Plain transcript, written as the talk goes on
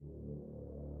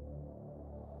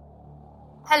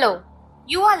Hello,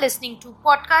 you are listening to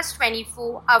Podcast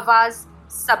 24 Awaz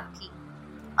Sabki.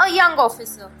 A young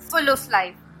officer, full of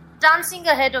life, dancing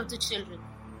ahead of the children.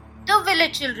 The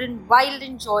village children wild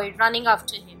in joy running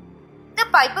after him. The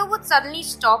piper would suddenly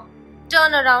stop,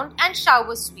 turn around and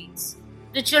shower sweets.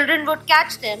 The children would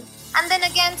catch them and then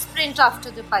again sprint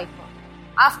after the piper.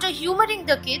 After humoring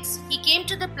the kids, he came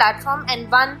to the platform and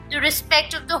won the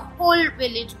respect of the whole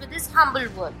village with his humble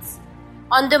words.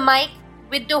 On the mic,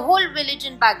 with the whole village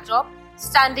in backdrop,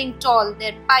 standing tall,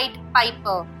 their Pied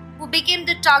Piper, who became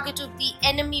the target of the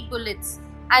enemy bullets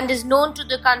and is known to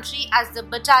the country as the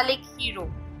battalic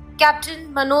hero,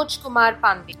 Captain Manoj Kumar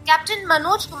Pandey. Captain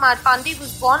Manoj Kumar Pandey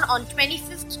was born on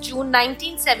 25th June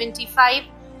 1975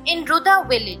 in Ruda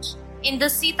village in the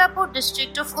Sitapur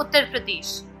district of Uttar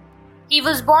Pradesh. He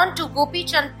was born to Gopi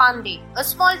Chand Pandey, a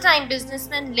small-time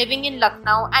businessman living in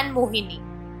Lucknow and Mohini.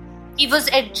 He was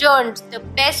adjudged the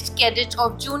best cadet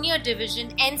of Junior Division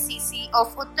NCC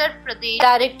of Uttar Pradesh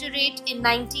Directorate in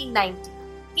 1990.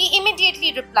 He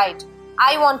immediately replied,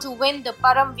 "I want to win the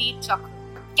Param Vir Chakra."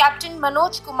 Captain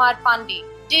Manoj Kumar Pandey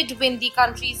did win the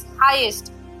country's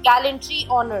highest gallantry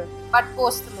honor, but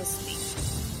posthumously.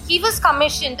 He was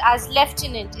commissioned as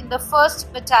lieutenant in the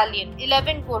 1st Battalion,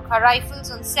 11 Gorkha Rifles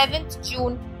on 7th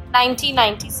June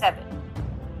 1997.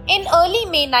 In early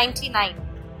May 1999,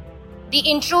 the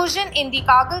intrusion in the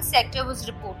Kargil sector was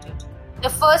reported. The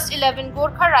 1st 11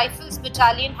 Gorkha Rifles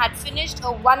Battalion had finished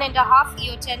a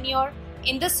 1.5-year tenure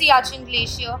in the Siachen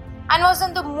Glacier and was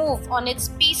on the move on its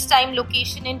peacetime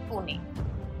location in Pune.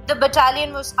 The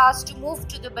battalion was asked to move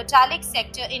to the Battalic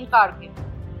sector in Kargil.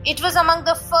 It was among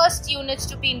the first units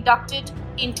to be inducted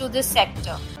into this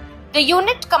sector. The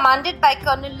unit commanded by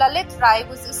Colonel Lalit Rai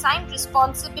was assigned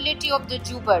responsibility of the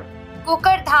Jubar,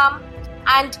 Kukardham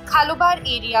and Khalubar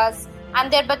areas,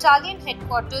 and their battalion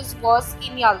headquarters was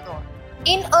in Yaldor.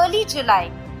 In early July,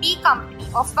 B Company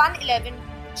of 111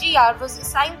 GR was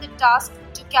assigned the task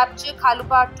to capture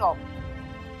Khalubar top.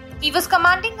 He was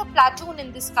commanding a platoon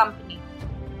in this company.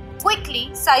 Quickly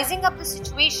sizing up the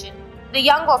situation, the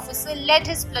young officer led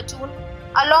his platoon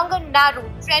along a narrow,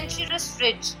 treacherous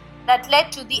ridge that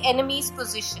led to the enemy's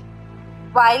position.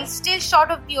 While still short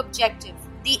of the objective,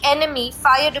 the enemy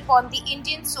fired upon the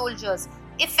Indian soldiers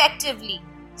effectively,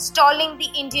 stalling the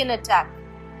Indian attack.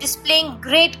 Displaying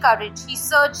great courage, he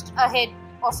surged ahead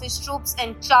of his troops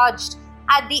and charged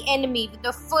at the enemy with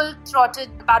a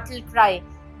full-throated battle cry,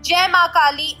 "Jai Ma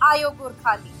Kali, Ayo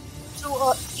Gorkhali," through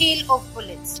a hail of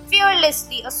bullets.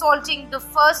 Fearlessly assaulting the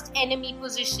first enemy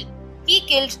position, he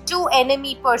killed 2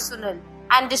 enemy personnel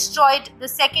and destroyed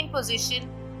the second position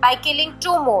by killing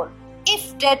 2 more.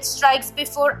 "If death strikes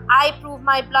before I prove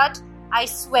my blood, I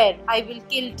swear I will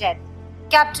kill death."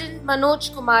 Captain Manoj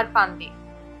Kumar Pandey.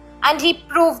 And he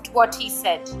proved what he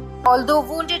said. Although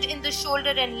wounded in the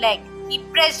shoulder and leg, he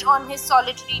pressed on his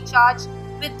solitary charge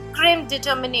with grim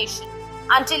determination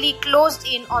until he closed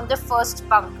in on the first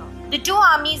bunker. The 2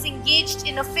 armies engaged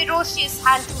in a ferocious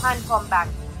hand-to-hand combat.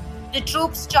 The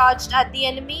troops charged at the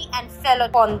enemy and fell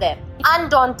upon them.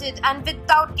 Undaunted and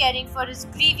without caring for his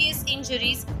grievous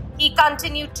injuries, he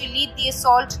continued to lead the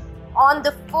assault on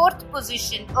the 4th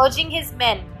position, urging his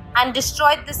men, and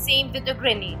destroyed the same with a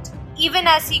grenade, even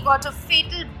as he got a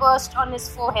fatal burst on his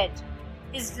forehead.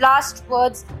 His last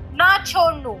words, "Na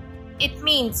chhodnu," it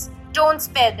means "don't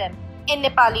spare them" in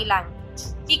Nepali language.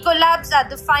 He collapsed at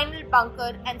the final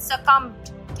bunker and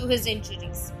succumbed to his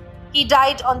injuries. He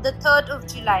died on the 3rd of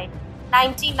July,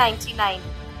 1999,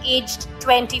 aged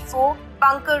 24,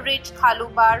 Bunker Ridge,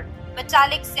 Khalubar,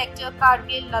 Battalic Sector,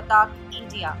 Kargil, Ladakh,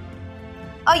 India.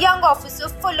 A young officer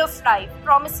full of life,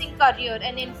 promising career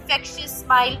and infectious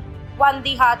smile won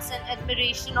the hearts and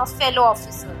admiration of fellow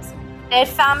officers, their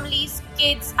families,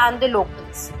 kids and the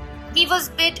locals. He was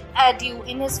bid adieu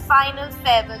in his final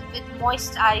farewell with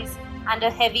moist eyes and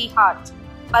a heavy heart,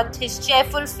 but his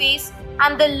cheerful face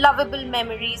and the lovable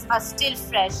memories are still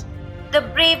fresh. The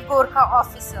brave Gorkha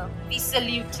officer, we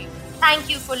salute you. Thank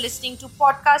you for listening to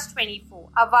Podcast 24,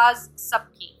 Awaz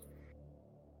Sabki.